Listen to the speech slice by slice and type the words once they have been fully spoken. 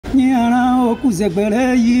nyana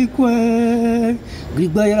okuzegbele yikwe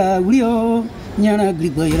grigbayra wio nyana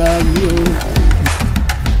grigbayra wio.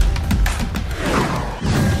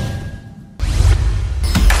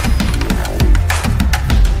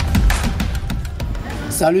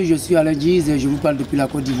 Salut, je suis Alain Djiz et je vous parle depuis la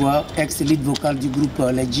Côte d'Ivoire, ex-lead vocal du groupe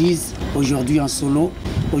Alain Djiz, aujourd'hui en solo.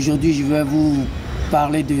 Aujourd'hui, je vais vous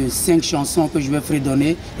parler de 5 chansons que je vais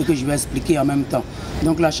fredonner et que je vais expliquer en même temps.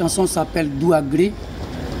 Donc la chanson s'appelle Douagré.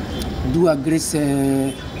 Douagré,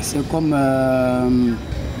 c'est comme...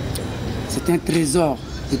 c'est un trésor,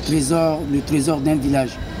 le trésor d'un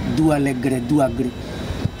village. Douagré, Douagré.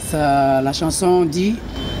 La chanson dit...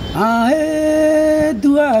 Ah, eh,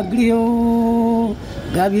 Douagré, oh.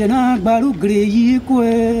 Gabiena baru greyi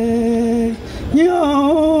kwe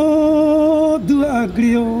nyo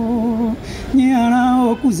duagrio nyana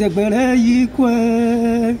okuzegbele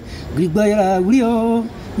yikwe grigbayra wio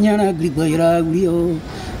nyana grigbayra wio.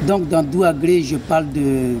 Donc dans Douagré, je parle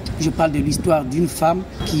de l'histoire d'une femme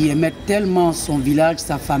qui aimait tellement son village,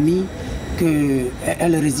 sa famille,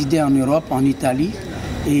 qu'elle résidait en Europe, en Italie.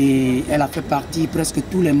 Et elle a fait partie, presque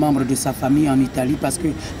tous les membres de sa famille en Italie, parce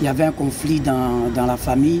qu'il y avait un conflit dans la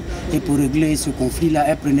famille. Et pour régler ce conflit-là,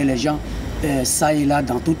 elle prenait les gens ça et là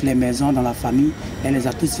dans toutes les maisons, dans la famille. Elle les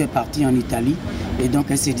a tous fait partie en Italie. Et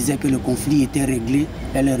donc elle se disait que le conflit était réglé.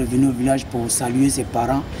 Elle est revenue au village pour saluer ses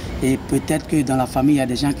parents. Et peut-être que dans la famille, il y a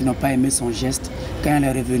des gens qui n'ont pas aimé son geste. Quand elle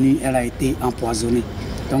est revenue, elle a été empoisonnée.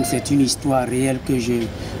 Donc c'est une histoire réelle que je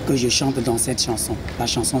chante dans cette chanson. La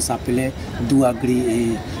chanson s'appelait Douagré et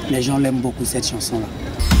les gens l'aiment beaucoup, cette chanson-là.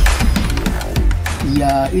 Il y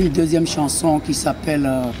a une deuxième chanson qui s'appelle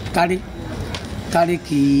Kare. Kare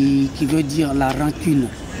qui veut dire la rancune.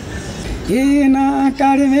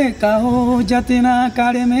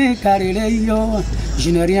 Je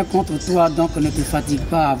n'ai rien contre toi, donc ne te fatigue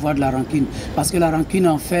pas à avoir de la rancune. Parce que la rancune,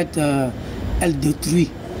 en fait, elle détruit.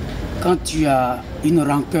 Quand tu as une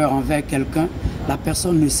rancœur envers quelqu'un, la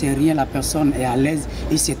personne ne sait rien, la personne est à l'aise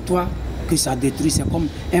et c'est toi que ça détruit. C'est comme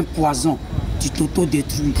un poison, tu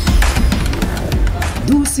t'auto-détruis.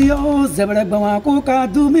 Douci,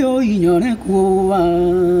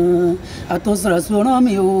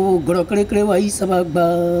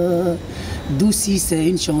 c'est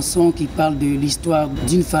une chanson qui parle de l'histoire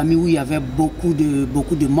d'une famille où il y avait beaucoup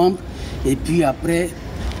de membres et puis après,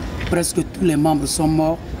 presque tous les membres sont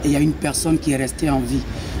morts et il y a une personne qui est restée en vie.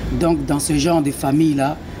 Donc dans ce genre de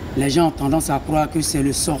famille-là, les gens ont tendance à croire que c'est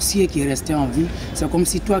le sorcier qui est resté en vie. C'est comme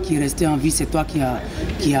si toi qui es resté en vie, c'est toi qui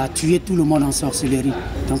a tué tout le monde en sorcellerie.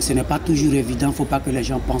 Donc ce n'est pas toujours évident, il ne faut pas que les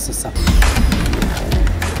gens pensent ça.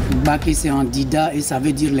 Baké c'est en dida et ça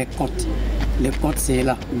veut dire les côtes. Les côtes c'est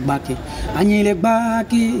là, Baké. Agnele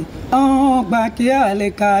Baké, oh Baké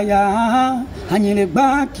alekaya, Agnele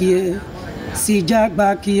Baké. Si Jack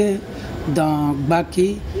Baké, dans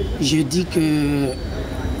Baké, je dis que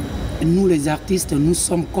nous les artistes, nous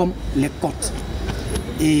sommes comme les côtes.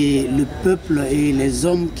 Et le peuple et les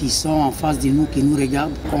hommes qui sont en face de nous, qui nous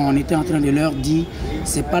regardent, on était en train de leur dire,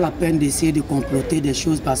 c'est pas la peine d'essayer de comploter des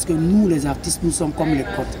choses parce que nous les artistes, nous sommes comme les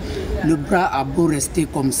côtes. Le bras a beau rester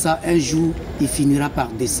comme ça, un jour, il finira par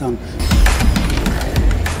descendre.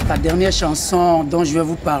 La dernière chanson dont je vais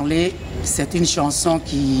vous parler, c'est une chanson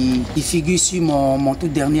qui figure sur mon tout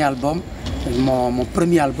dernier album, mon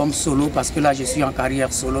premier album solo, parce que là je suis en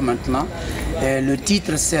carrière solo maintenant. Et le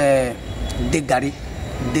titre c'est Dégaré.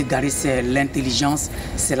 Dégaré c'est l'intelligence,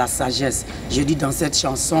 c'est la sagesse. Je dis dans cette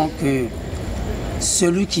chanson que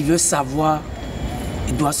celui qui veut savoir,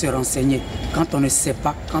 il doit se renseigner. Quand on ne sait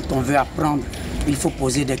pas, quand on veut apprendre, il faut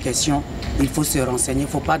poser des questions, il faut se renseigner, il ne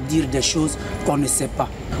faut pas dire des choses qu'on ne sait pas.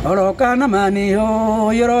 Voilà.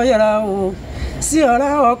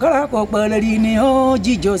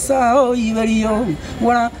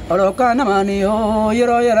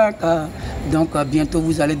 Donc bientôt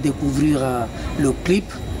vous allez découvrir le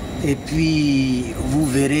clip et puis vous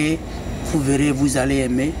verrez, vous allez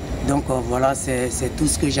aimer. Donc voilà, c'est tout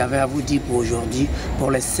ce que j'avais à vous dire pour aujourd'hui, pour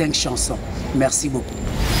les 5 chansons. Merci beaucoup.